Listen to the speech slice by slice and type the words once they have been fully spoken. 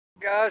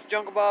Guys,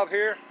 Jungle Bob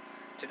here.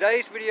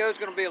 Today's video is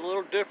going to be a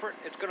little different.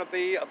 It's going to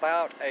be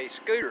about a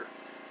scooter.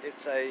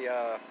 It's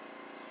a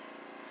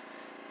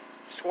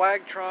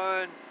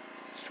Swagtron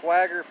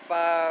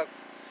Swagger5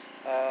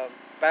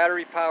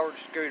 battery powered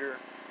scooter,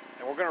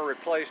 and we're going to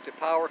replace the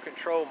power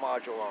control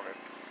module on it,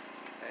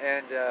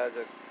 and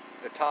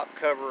the top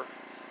cover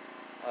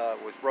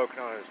was broken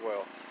on it as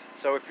well.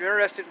 So if you're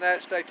interested in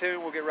that, stay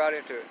tuned. We'll get right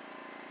into it.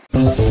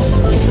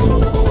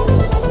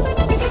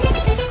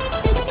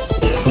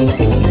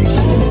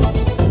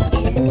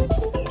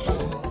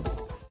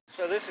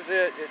 So this is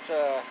it. It's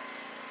a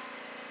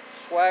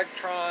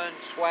Swagtron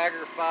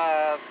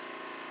Swagger5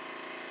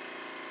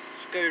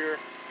 scooter.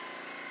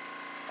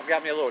 I've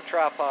got me a little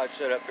tripod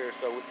set up here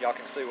so y'all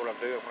can see what I'm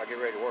doing when I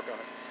get ready to work on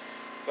it.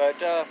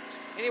 But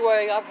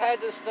anyway, I've had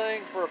this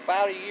thing for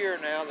about a year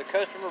now. The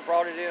customer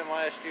brought it in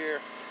last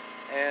year,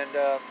 and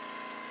the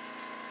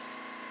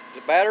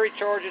battery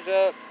charges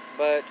up,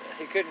 but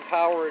he couldn't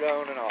power it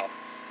on and off.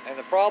 And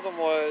the problem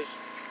was,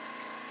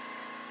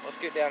 let's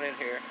get down in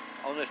here.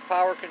 On this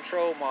power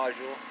control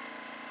module,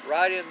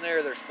 right in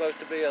there, there's supposed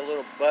to be a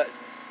little button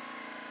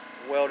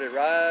welded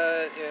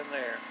right in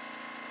there,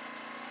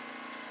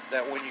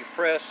 that when you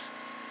press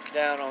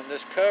down on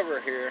this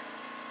cover here,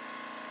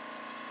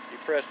 you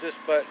press this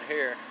button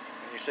here,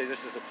 and you see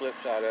this is the flip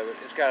side of it.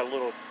 It's got a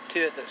little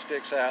tit that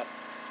sticks out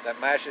that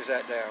mashes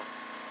that down,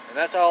 and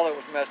that's all that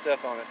was messed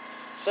up on it.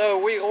 So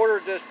we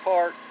ordered this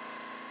part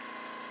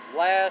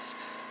last,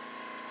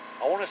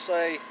 I want to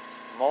say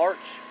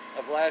March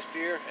of last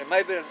year. It may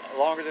have been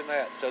longer than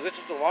that. So this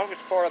is the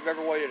longest part I've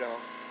ever waited on.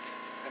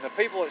 And the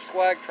people at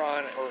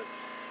Swagtron are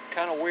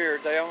kind of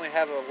weird. They only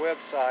have a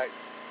website.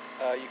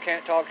 You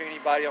can't talk to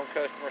anybody on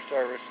customer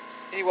service.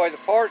 Anyway, the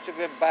parts have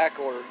been back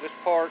ordered. This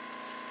part,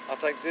 I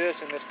think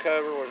this and this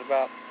cover was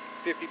about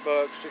 50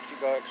 bucks, 60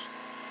 bucks.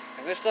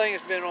 And this thing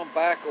has been on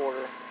back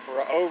order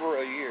for over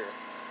a year.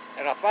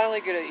 And I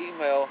finally get an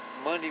email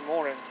Monday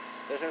morning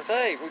that says,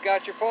 hey, we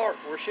got your part,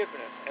 we're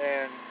shipping it.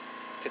 And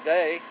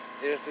today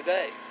is the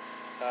day.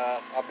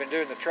 I've been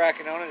doing the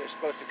tracking on it. It's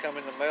supposed to come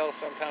in the mail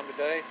sometime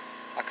today.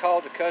 I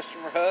called the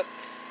customer up,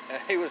 and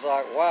he was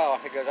like, wow.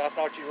 He goes, I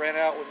thought you ran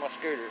out with my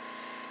scooter.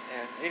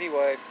 And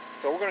anyway,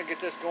 so we're going to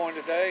get this going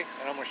today,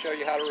 and I'm going to show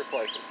you how to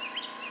replace it.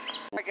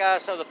 Alright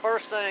guys, so the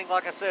first thing,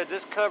 like I said,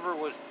 this cover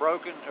was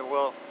broken, or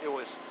well,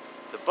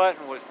 the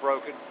button was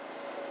broken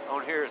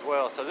on here as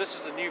well. So this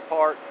is the new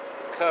part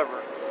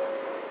cover.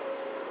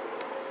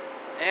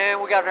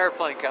 And we got an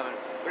airplane coming.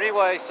 But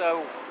anyway,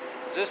 so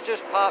this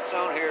just pops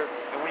on here,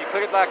 and when you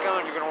put it back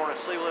on, you're going to want to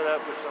seal it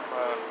up with some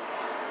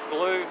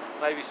glue,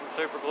 maybe some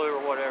super glue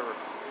or whatever.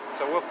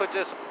 So we'll put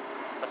this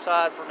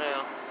aside for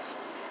now.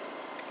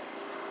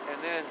 And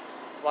then,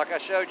 like I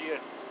showed you,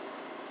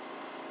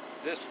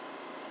 this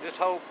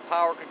whole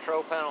power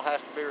control panel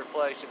has to be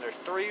replaced, and there's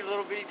 3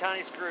 little bitty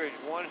tiny screws,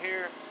 1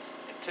 here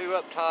and 2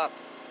 up top,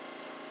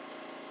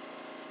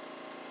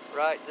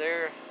 right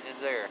there and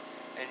there.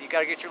 And you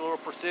got to get your little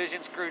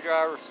precision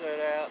screwdriver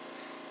set out,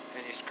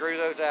 and you screw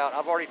those out.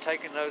 I've already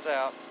taken those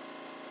out.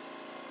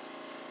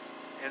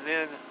 And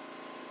then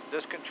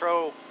this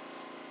control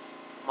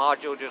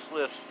module just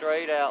lifts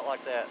straight out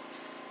like that.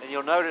 And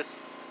you'll notice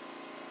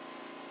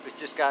it's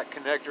just got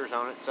connectors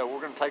on it. So we're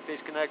going to take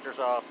these connectors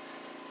off.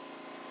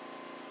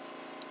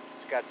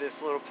 It's got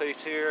this little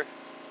piece here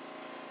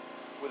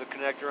with a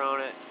connector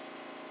on it.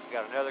 You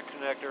got another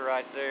connector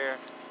right there.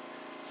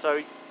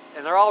 So,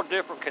 and they're all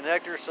different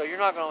connectors, so you're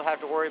not going to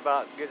have to worry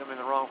about getting them in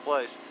the wrong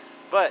place.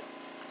 But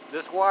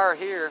this wire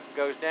here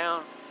goes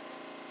down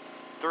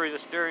through the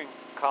steering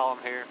column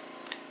here,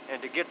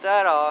 and to get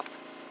that off,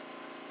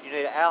 you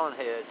need an Allen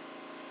head.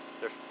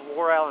 There's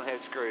 4 Allen head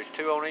screws,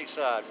 2 on each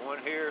side, 1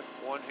 here,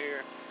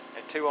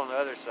 and 2 on the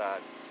other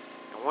side.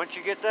 And once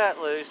you get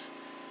that loose,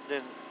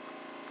 then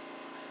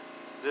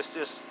this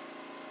just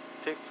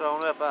picks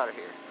on up out of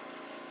here.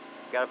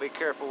 Got to be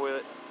careful with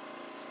it.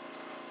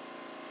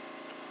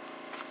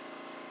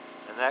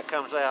 And that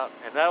comes out,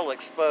 and that'll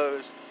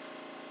expose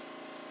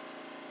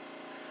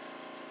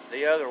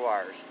the other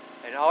wires.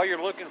 And all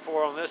you're looking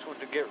for on this one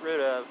to get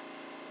rid of,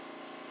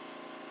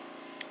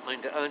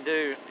 and to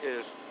undo,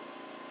 is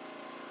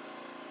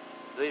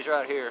these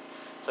right here.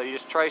 So you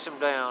just trace them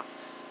down,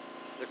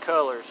 the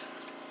colors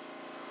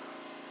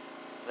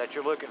that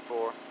you're looking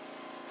for,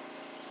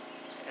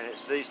 and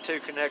it's these 2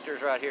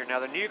 connectors right here. Now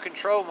the new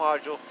control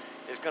module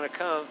is going to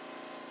come,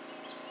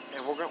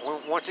 and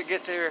once it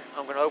gets here,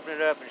 I'm going to open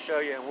it up and show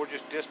you, and we'll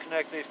just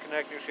disconnect these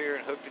connectors here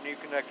and hook the new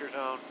connectors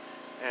on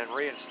and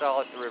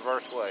reinstall it the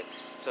reverse way.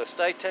 So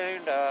stay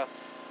tuned.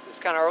 It's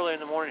kind of early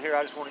in the morning here.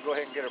 I just want to go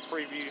ahead and get a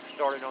preview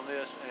started on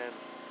this, and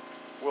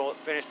we'll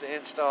finish the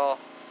install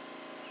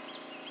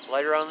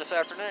later on this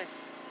afternoon.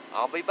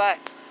 I'll be back.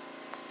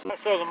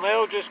 So the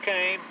mail just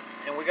came,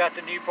 and we got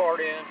the new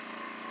part in.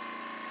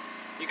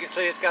 You can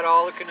see it's got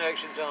all the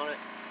connections on it.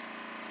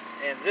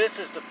 And this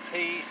is the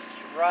piece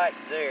right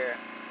there.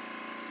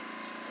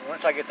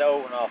 Once I get the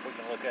old one off, we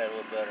can look at it a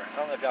little better. I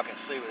don't know if y'all can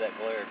see with that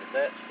glare, but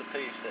that's the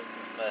piece that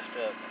was messed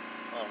up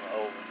on the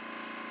old one,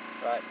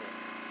 right there.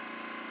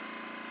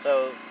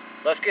 So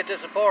let's get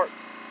this apart.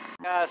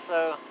 Guys,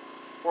 so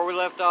where we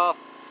left off,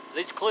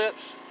 these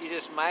clips, you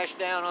just mash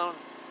down on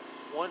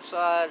one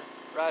side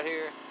right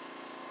here,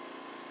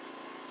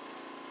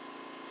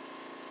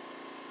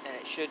 and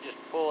it should just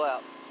pull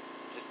out.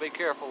 Just be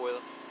careful with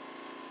them.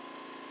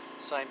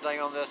 Same thing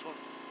on this one.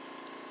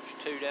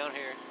 There's two down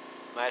here.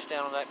 Mash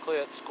down on that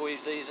clip,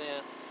 squeeze these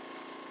in.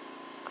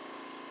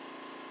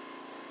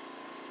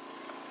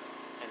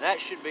 And that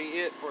should be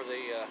it for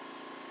the,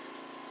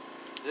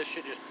 this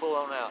should just pull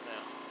on out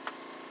now.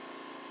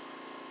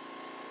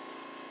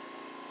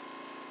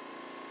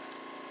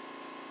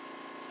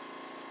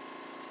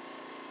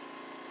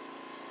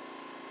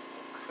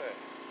 Okay.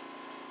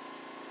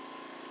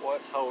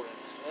 What's holding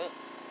this up?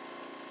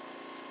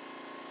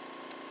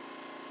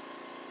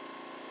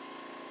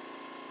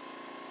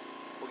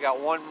 We got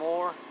one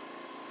more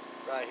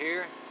right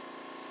here.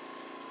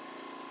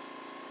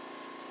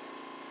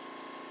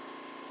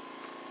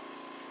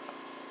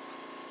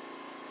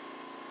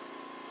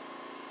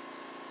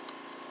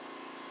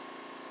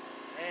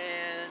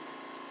 And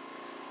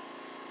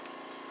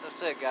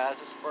that's it, guys.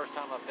 It's the first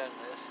time I've done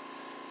this.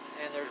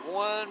 And there's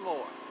one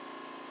more.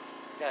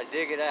 Gotta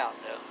dig it out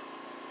though.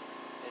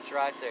 It's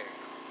right there.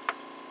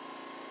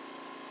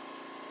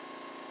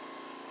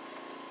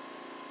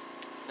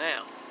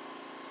 Now,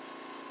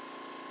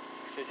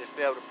 should just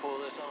be able to pull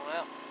this on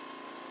out.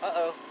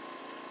 Uh-oh.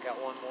 Got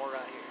one more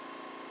right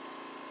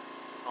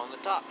here. On the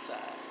top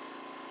side.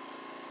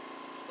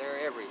 They're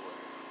everywhere.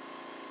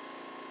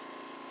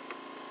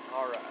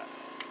 Alright.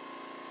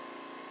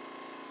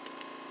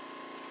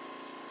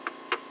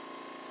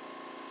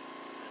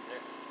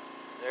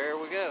 There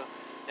we go.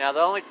 Now the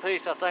only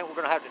piece, I think we're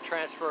going to have to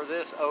transfer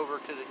this over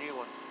to the new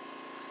one.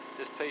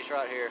 This piece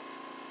right here.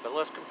 But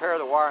let's compare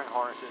the wiring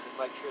harnesses and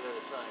make sure they're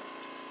the same.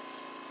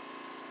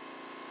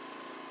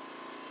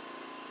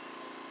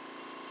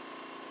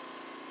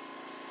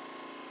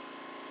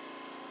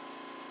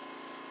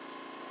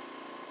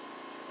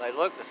 They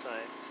look the same.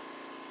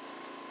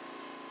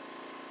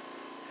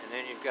 And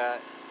then you've got,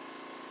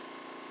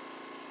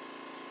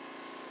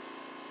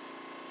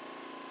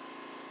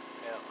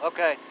 yeah,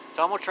 okay.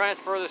 So I'm going to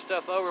transfer this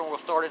stuff over and we'll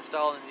start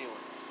installing the new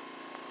one.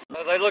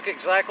 So they look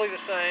exactly the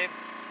same.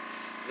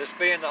 This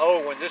being the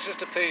old one, this is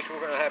the piece we're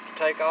going to have to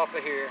take off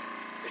of here.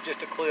 It's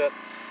just a clip,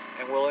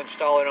 and we'll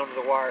install it onto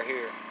the wire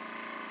here.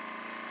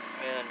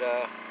 And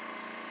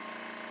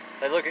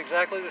they look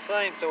exactly the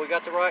same, so we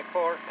got the right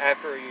part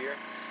after a year.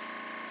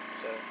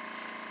 So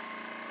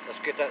let's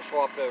get that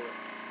swapped over.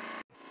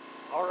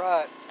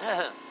 Alright,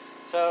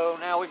 so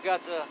now we've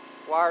got the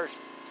wires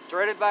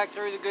threaded back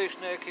through the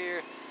gooseneck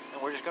here,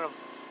 and we're just going to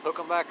hook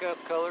them back up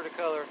color to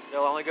color.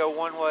 They'll only go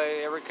one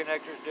way. Every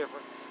connector is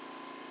different.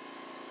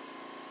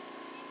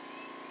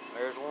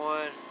 There's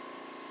one.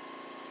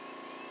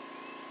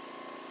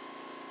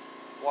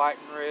 White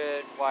and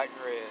red, white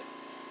and red.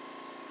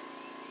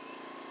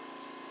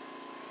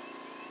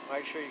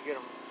 Make sure you get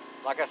them.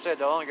 Like I said,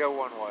 they'll only go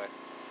one way.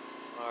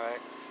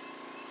 Alright.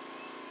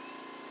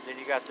 Then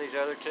you got these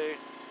other two.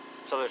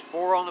 So there's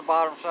 4 on the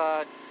bottom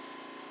side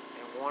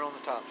and 1 on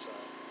the top side.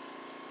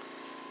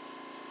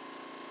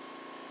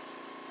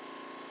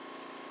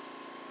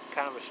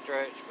 Kind of a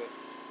stretch, but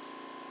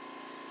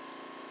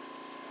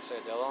I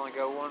said they'll only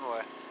go one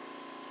way.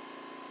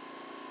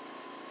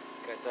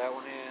 Got that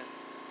one in.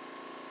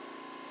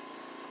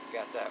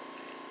 Got that one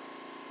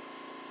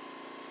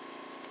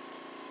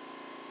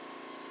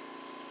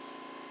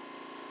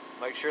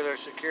in. Make sure they're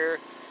secure,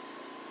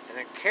 and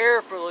then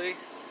carefully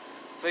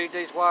feed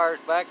these wires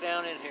back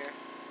down in here.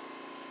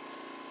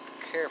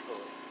 Carefully.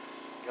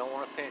 You don't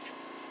want to pinch them,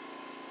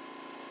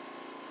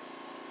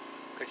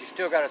 because you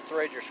still got to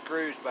thread your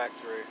screws back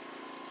through.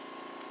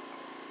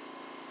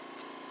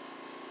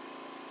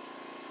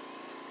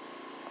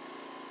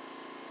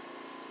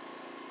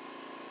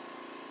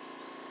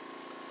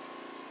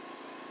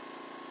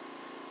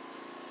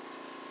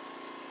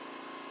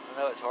 I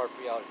know it's hard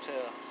for y'all to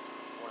tell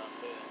what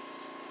I'm doing.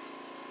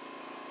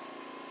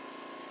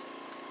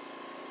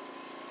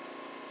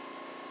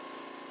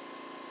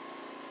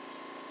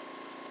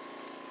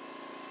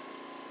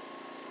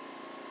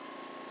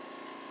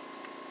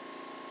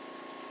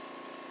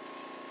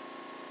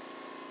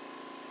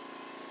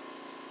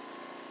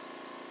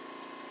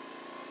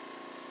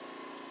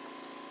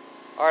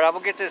 Alright, I'm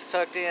going to get this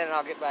tucked in and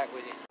I'll get back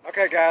with you.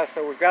 Okay guys,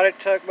 so we've got it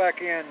tucked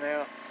back in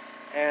now,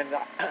 and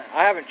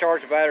I haven't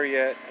charged the battery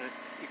yet.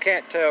 You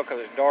can't tell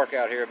because it's dark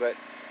out here, but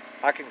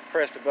I can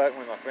press the button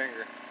with my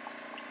finger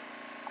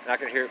and I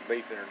can hear it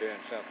beeping or doing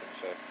something.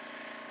 So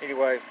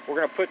anyway, we're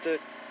going to put the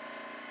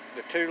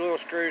 2 little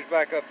screws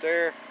back up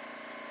there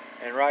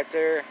and right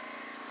there,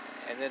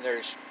 and then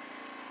there's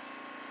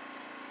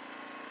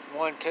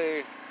 1,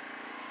 2,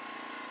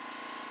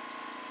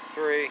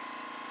 3,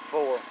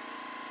 4.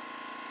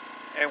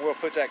 And we'll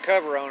put that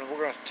cover on and we're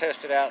going to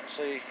test it out and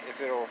see if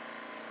it'll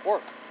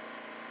work.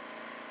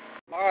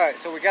 Alright,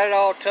 so we got it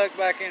all tucked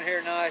back in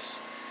here nice.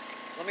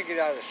 Let me get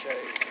out of the shade.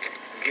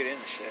 Get in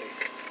the shade.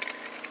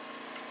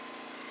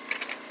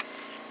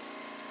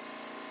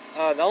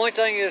 The only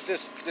thing is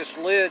this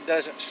lid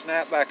doesn't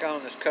snap back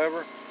on this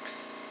cover.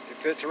 It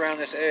fits around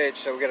this edge,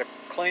 so we got to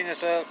clean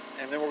this up,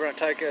 and then we're going to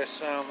take us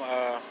some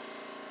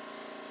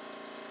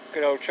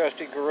good old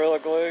trusty Gorilla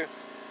Glue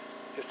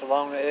just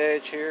along the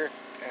edge here,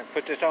 and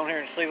put this on here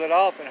and seal it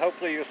off, and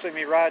hopefully you'll see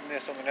me riding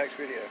this on the next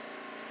video.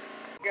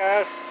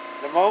 Guys,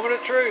 the moment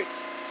of truth.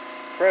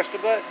 Press the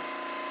button.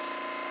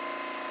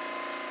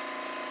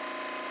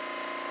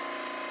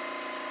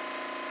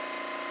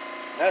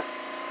 That's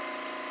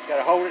got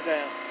to hold it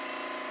down.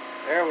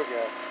 There we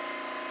go.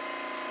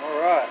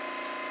 All right.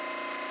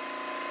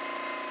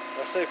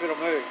 Let's see if it'll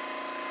move.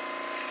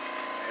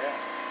 Yeah.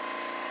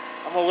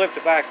 I'm gonna lift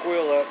the back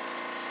wheel up.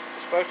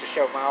 It's supposed to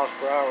show miles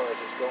per hour as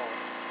it's going.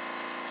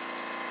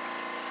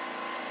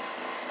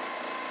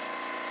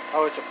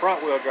 Oh, it's a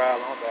front wheel drive,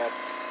 my bad.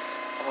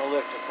 I'm gonna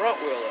lift the front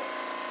wheel up.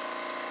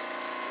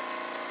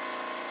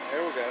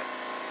 There we go.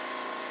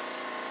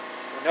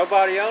 With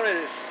nobody on it,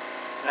 it's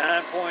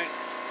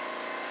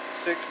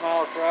 9.6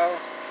 miles per hour.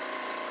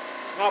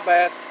 Not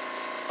bad.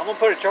 I'm gonna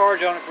put a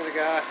charge on it for the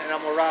guy, and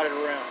I'm gonna ride it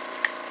around.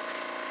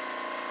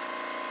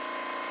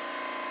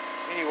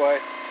 Anyway,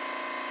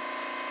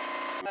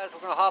 guys,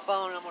 we're gonna hop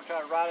on and I'm gonna try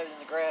to ride it in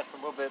the grass for a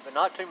little bit, but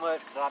not too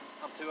much because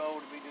I'm too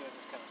old to be doing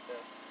this kind of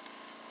stuff.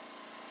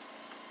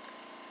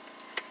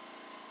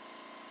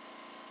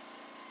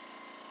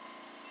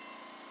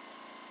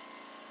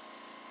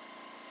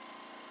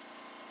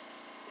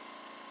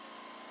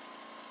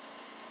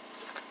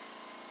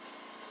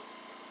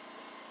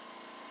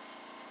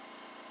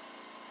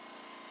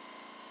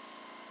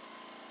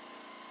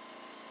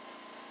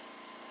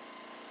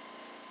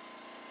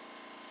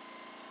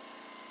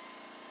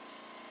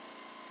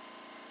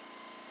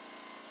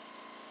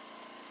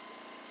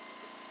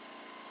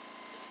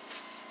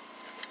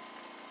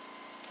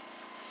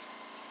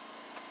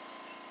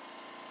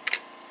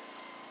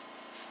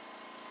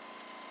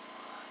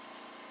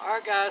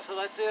 Alright guys, so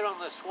that's it on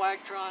the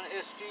Swagtron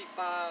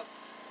SG5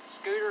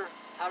 scooter,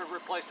 how to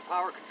replace the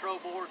power control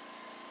board.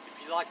 If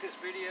you like this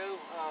video,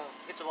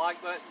 hit the like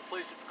button.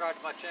 Please subscribe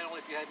to my channel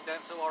if you hadn't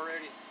done so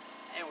already.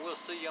 And we'll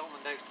see you on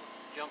the next one.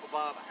 Jungle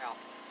Bob out.